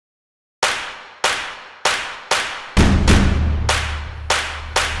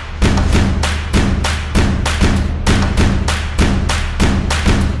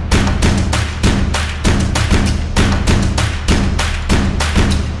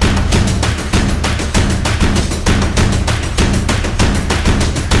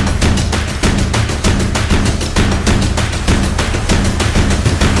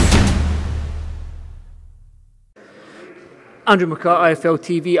Andrew McCart, IFL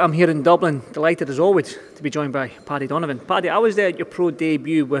TV. I'm here in Dublin, delighted as always to be joined by Paddy Donovan. Paddy, I was there at your pro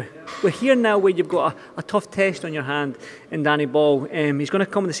debut. We're here now where you've got a tough test on your hand in Danny Ball. He's going to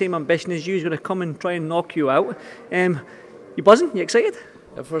come with the same ambition as you. He's going to come and try and knock you out. You buzzing? You excited?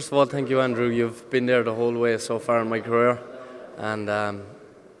 First of all, thank you, Andrew. You've been there the whole way so far in my career. And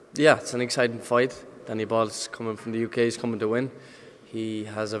yeah, it's an exciting fight. Danny Ball's coming from the UK, he's coming to win. He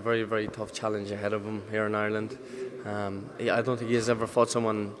has a very, very tough challenge ahead of him here in Ireland. I don't think he has ever fought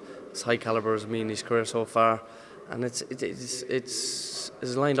someone as high calibre as me in his career so far. And it's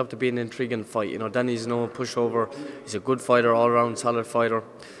lined up to be an intriguing fight. You know, Danny's no pushover. He's a good fighter, all-round solid fighter.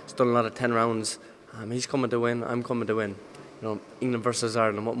 He's done a lot of 10 rounds. He's coming to win, I'm coming to win. You know, England versus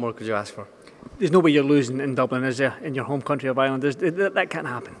Ireland, what more could you ask for? There's no way you're losing in Dublin, is there, in your home country of Ireland? That can't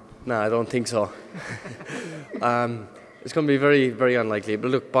happen. No, I don't think so. It's going to be very, very unlikely.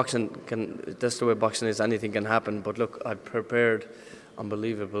 But look, that's the way boxing is, anything can happen. But look, I've prepared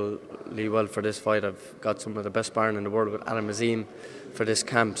unbelievably well for this fight. I've got some of the best sparring in the world with Adam Azim for this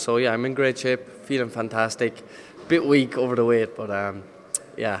camp. So yeah, I'm in great shape, feeling fantastic. Bit weak over the weight, but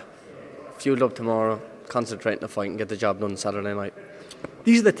yeah, fueled up tomorrow, concentrate on the fight and get the job done Saturday night.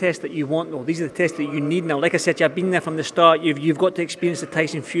 These are the tests that you want, though. These are the tests that you need now. Like I said, you've been there from the start. You've got to experience the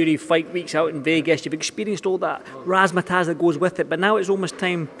Tyson Fury fight weeks out in Vegas. You've experienced all that razzmatazz that goes with it. But now it's almost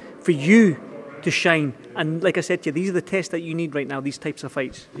time for you to shine. And like I said to you, these are the tests that you need right now, these types of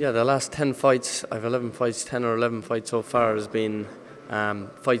fights. Yeah, the last 10 fights, I've 11 fights, 10 or 11 fights so far has been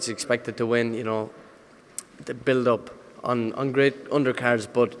fights expected to win, you know, the build-up on great undercards,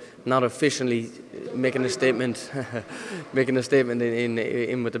 but not officially making a statement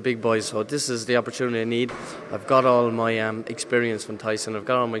in with the big boys. So this is the opportunity I need. I've got all my experience from Tyson. I've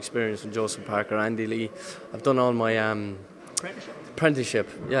got all my experience from Joseph Parker, Andy Lee. I've done all my apprenticeship.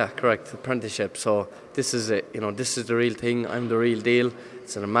 Yeah, correct, apprenticeship. So this is it. You know, this is the real thing. I'm the real deal.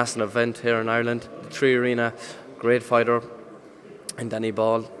 It's a massive event here in Ireland. The Tree Arena, great fighter, and Danny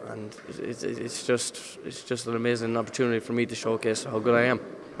Ball, and it's just an amazing opportunity for me to showcase how good I am.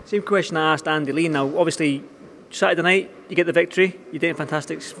 Same question I asked Andy Lee. Now, obviously, Saturday night you get the victory. You did it in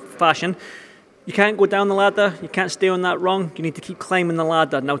fantastic fashion. You can't go down the ladder. You can't stay on that rung. You need to keep climbing the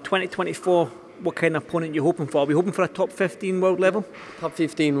ladder. Now, 2024. What kind of opponent are you hoping for? Are we hoping for a top 15 world level? Top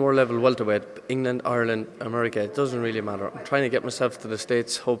 15 world level welterweight. England, Ireland, America. It doesn't really matter. I'm trying to get myself to the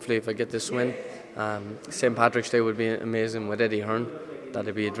States. Hopefully, if I get this win. St. Patrick's Day would be amazing with Eddie Hearn.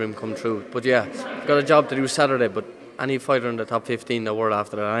 That'd be a dream come true. But yeah, I've got a job to do Saturday, but any fighter in the top 15 the world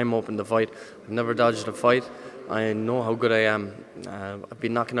after that, I'm open to fight. I've never dodged a fight. I know how good I am. I've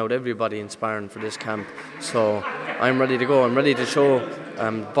been knocking out everybody in sparring for this camp. So I'm ready to go. I'm ready to show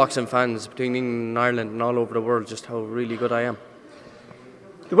boxing fans between England and Ireland and all over the world just how really good I am.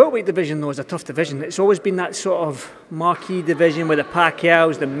 The welterweight division, though, is a tough division. It's always been that sort of marquee division with the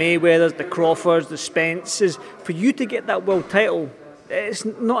Pacquiaos, the Mayweathers, the Crawfords, the Spences. For you to get that world title, it's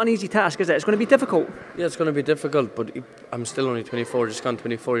not an easy task, is it? It's going to be difficult. Yeah, it's going to be difficult, but I'm still only 24, just gone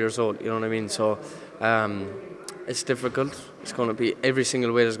 24 years old, you know what I mean? So it's difficult. It's going to be, every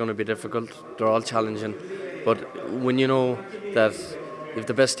single weight is going to be difficult. They're all challenging. But when you know that you have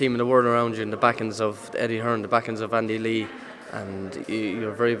the best team in the world around you, and the backings of Eddie Hearn, the backings of Andy Lee, and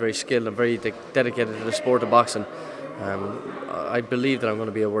you're very, very skilled and very dedicated to the sport of boxing, I believe that I'm going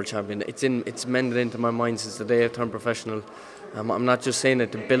to be a world champion. It's mended into my mind since the day I turned professional. I'm not just saying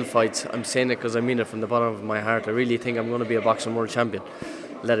it to build fights, I'm saying it because I mean it from the bottom of my heart. I really think I'm going to be a boxing world champion.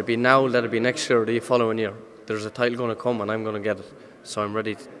 Let it be now, let it be next year or the following year. There's a title going to come and I'm going to get it. So I'm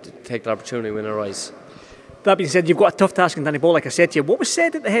ready to take the opportunity when it arises. That being said, you've got a tough task in Danny Ball, like I said to you. What was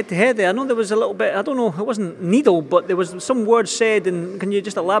said at the head-to-head there? I know there was a little bit, I don't know, it wasn't needle, but there was some words said, and can you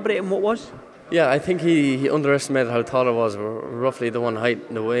just elaborate on what was? Yeah, I think he underestimated how tall I was. We're roughly the one height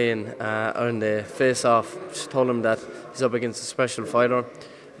in the weigh-in, or in the face-off. Just told him that he's up against a special fighter.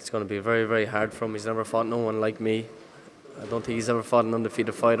 It's going to be very, very hard for him. He's never fought no one like me. I don't think he's ever fought an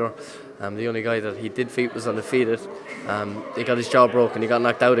undefeated fighter. The only guy that he did defeat was undefeated. He got his jaw broken, he got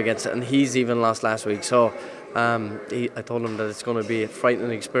knocked out against it, and he's even lost last week. So I told him that it's going to be a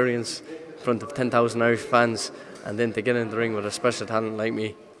frightening experience in front of 10,000 Irish fans, and then to get in the ring with a special talent like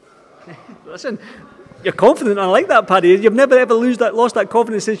me. Listen, you're confident. I like that, Paddy. You've never ever lost that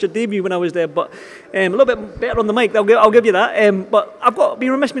confidence since your debut when I was there. But a little bit better on the mic. I'll give you that. But I've got to be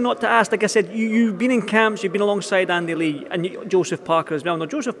remiss me not to ask. Like I said, you've been in camps. You've been alongside Andy Lee and Joseph Parker as well. Now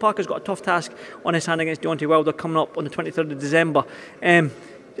Joseph Parker's got a tough task on his hand against Deontay Wilder coming up on the 23rd of December.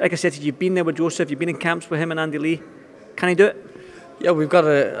 Like I said, you've been there with Joseph. You've been in camps with him and Andy Lee. Can he do it? Yeah, we've got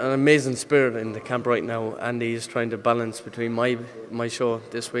an amazing spirit in the camp right now. Andy is trying to balance between my show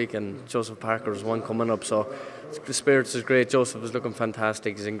this week and Joseph Parker's one coming up. So the spirits is great. Joseph is looking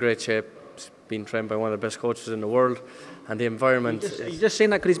fantastic. He's in great shape. He's being trained by one of the best coaches in the world, and the environment. You're just saying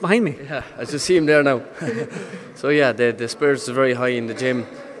that because he's behind me. Yeah, I just see him there now. So yeah, the spirits is very high in the gym.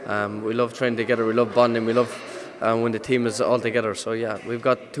 We love training together. We love bonding. We love when the team is all together. So yeah, we've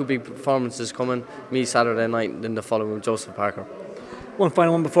got 2 big performances coming. Me Saturday night, and then the following with Joseph Parker. One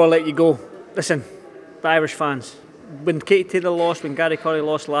final one before I let you go. Listen, the Irish fans. When Katie Taylor lost, when Gary Curry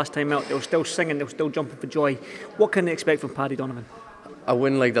lost last time out, they were still singing, they were still jumping for joy. What can they expect from Paddy Donovan? A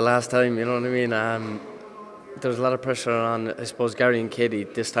win like the last time, you know what I mean? There's a lot of pressure on, I suppose, Gary and Katie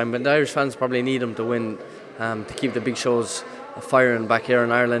this time, but the Irish fans probably need them to win to keep the big shows firing back here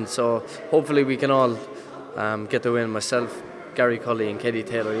in Ireland. So hopefully we can all get the win. Myself, Gary Cully and Katie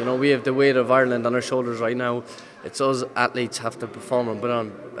Taylor. You know, we have the weight of Ireland on our shoulders right now. It's us athletes have to perform and put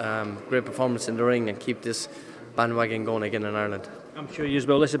on great performance in the ring and keep this bandwagon going again in Ireland. I'm sure you as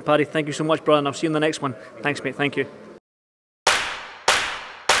well. Listen, Paddy, thank you so much, brother, and I'll see you in the next one. Thanks, mate. Thank you.